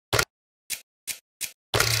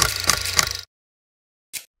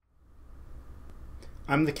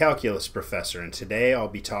I'm the calculus professor, and today I'll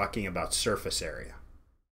be talking about surface area.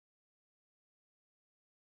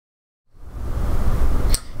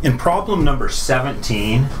 In problem number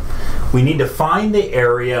 17, we need to find the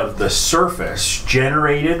area of the surface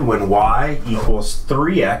generated when y equals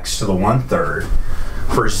 3x to the 1/3,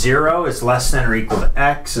 for 0 is less than or equal to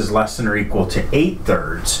x is less than or equal to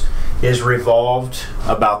 8/3, is revolved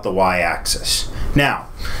about the y-axis. Now,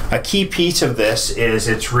 a key piece of this is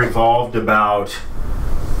it's revolved about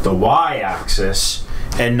the y-axis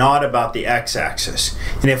and not about the x-axis.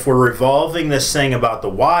 And if we're revolving this thing about the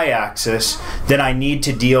y-axis, then I need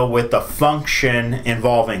to deal with the function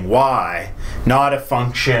involving y, not a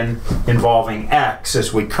function involving x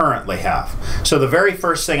as we currently have. So the very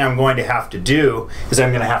first thing I'm going to have to do is I'm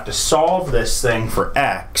going to have to solve this thing for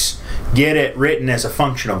x, get it written as a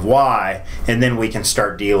function of y, and then we can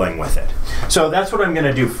start dealing with it. So that's what I'm going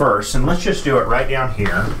to do first, and let's just do it right down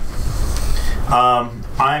here.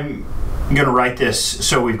 I'm going to write this,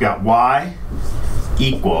 so we've got y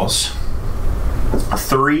equals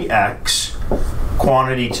 3x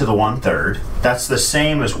quantity to the 1/3. That's the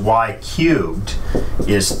same as y cubed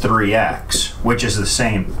is 3x, which is the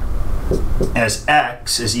same as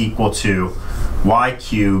x is equal to y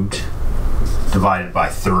cubed divided by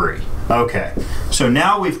 3. Okay, so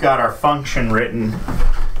now we've got our function written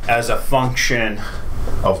as a function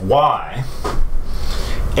of y.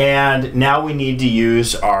 And now we need to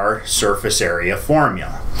use our surface area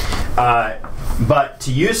formula. But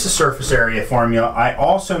to use the surface area formula, I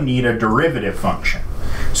also need a derivative function.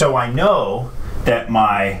 So I know that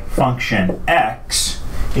my function x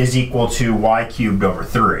is equal to y cubed over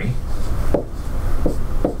 3.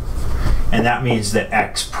 And that means that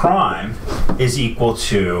x prime is equal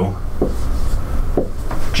to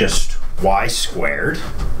just y squared.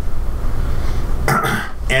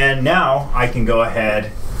 And now I can go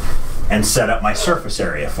ahead and set up my surface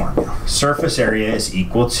area formula. Surface area is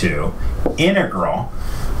equal to integral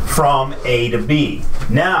from a to b.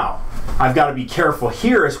 Now, I've got to be careful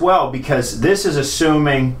here as well, because this is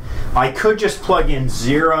assuming I could just plug in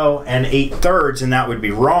 0 and 8/3 and that would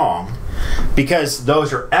be wrong, because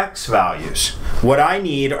those are x values. What I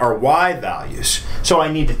need are y values. So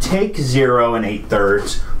I need to take 0 and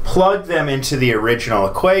 8/3, plug them into the original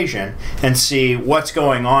equation, and see what's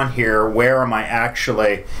going on here. Where am I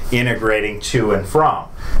actually integrating to and from?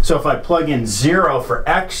 So if I plug in 0 for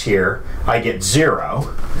x here, I get 0.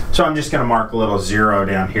 So I'm just going to mark a little 0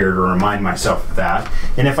 down here to remind myself of that.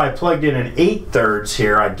 And if I plugged in an 8/3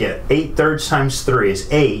 here, I'd get 8/3 times 3 is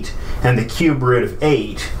 8, and the cube root of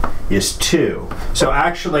 8 is 2. So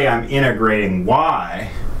actually I'm integrating y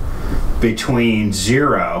between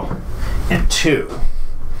 0 and 2.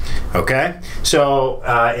 Okay, so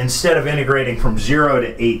instead of integrating from 0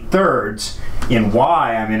 to 8/3, in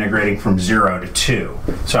y I'm integrating from 0 to 2.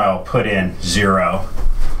 So I'll put in 0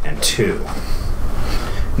 and 2.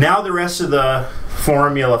 Now the rest of the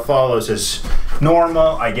formula follows as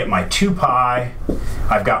normal. I get my 2 pi.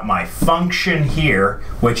 I've got my function here,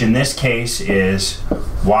 which in this case is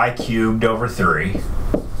y cubed over 3,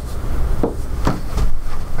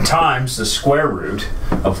 times the square root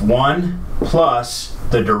of 1 plus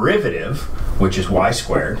the derivative, which is y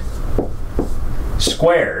squared,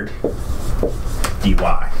 squared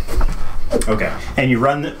dy. Okay, and you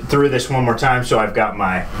run through this one more time. So I've got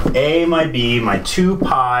my a, my b, my 2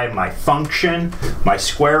 pi, my function, my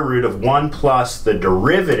square root of 1 plus the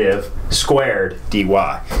derivative squared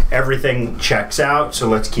dy. Everything checks out, so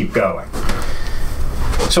let's keep going.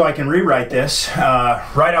 So I can rewrite this.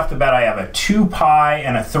 Right off the bat, I have a 2 pi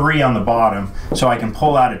and a 3 on the bottom, so I can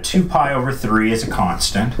pull out a 2 pi over 3 as a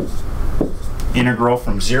constant. Integral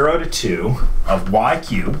from 0 to 2 of y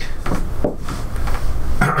cubed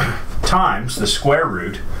times the square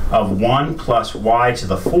root of 1 plus y to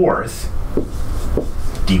the 4th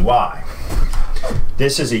dy.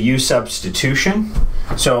 This is a u substitution,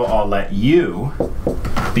 so I'll let u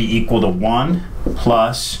be equal to 1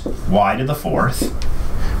 plus y to the 4th,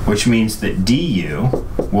 which means that du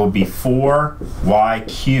will be 4y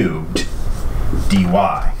cubed dy.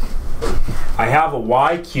 I have a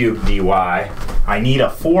y cubed dy. I need a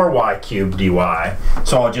 4y cubed dy,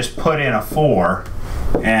 so I'll just put in a 4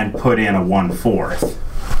 and put in a 1/4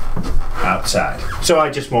 outside. So I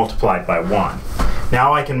just multiplied by 1.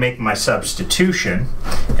 Now I can make my substitution,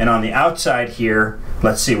 and on the outside here,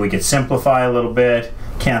 let's see, we could simplify a little bit,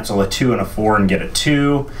 cancel a 2 and a 4 and get a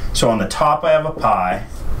 2. So on the top I have a pi.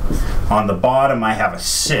 On the bottom I have a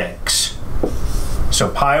 6. So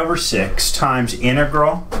pi over 6 times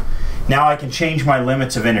integral. Now I can change my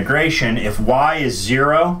limits of integration. If y is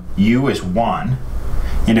 0, u is 1.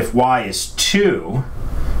 And if y is 2,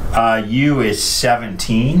 U is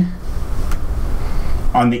 17.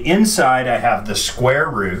 On the inside, I have the square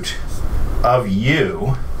root of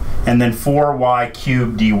U, and then 4y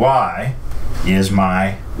cubed dy is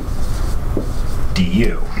my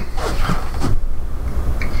du.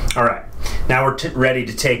 All right, now we're ready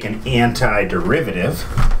to take an antiderivative.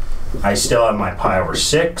 I still have my pi over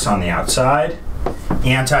 6 on the outside.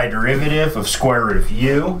 Antiderivative of square root of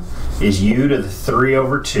u is u to the 3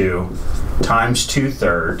 over 2 times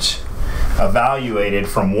 2/3, evaluated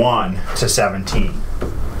from 1 to 17.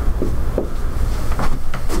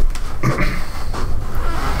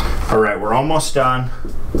 All right, we're almost done.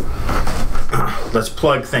 Let's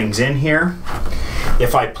plug things in here.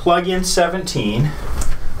 If I plug in 17,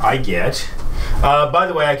 I get, by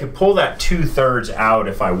the way, I could pull that 2/3 out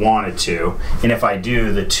if I wanted to, and if I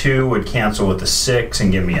do, the 2 would cancel with the 6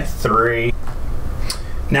 and give me a 3.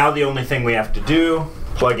 Now the only thing we have to do,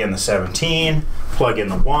 plug in the 17, plug in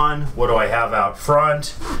the 1. What do I have out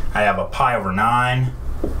front? I have a pi over 9.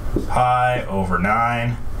 Pi over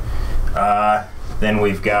 9. Then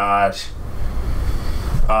we've got,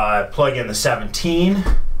 plug in the 17.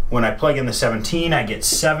 When I plug in the 17, I get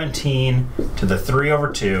 17 to the 3 over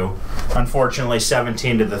 2. Unfortunately,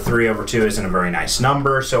 17 to the 3 over 2 isn't a very nice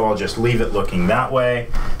number, so I'll just leave it looking that way.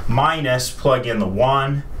 Minus, plug in the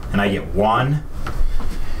 1, and I get 1.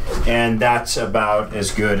 And that's about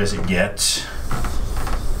as good as it gets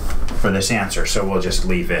for this answer, so we'll just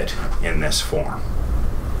leave it in this form.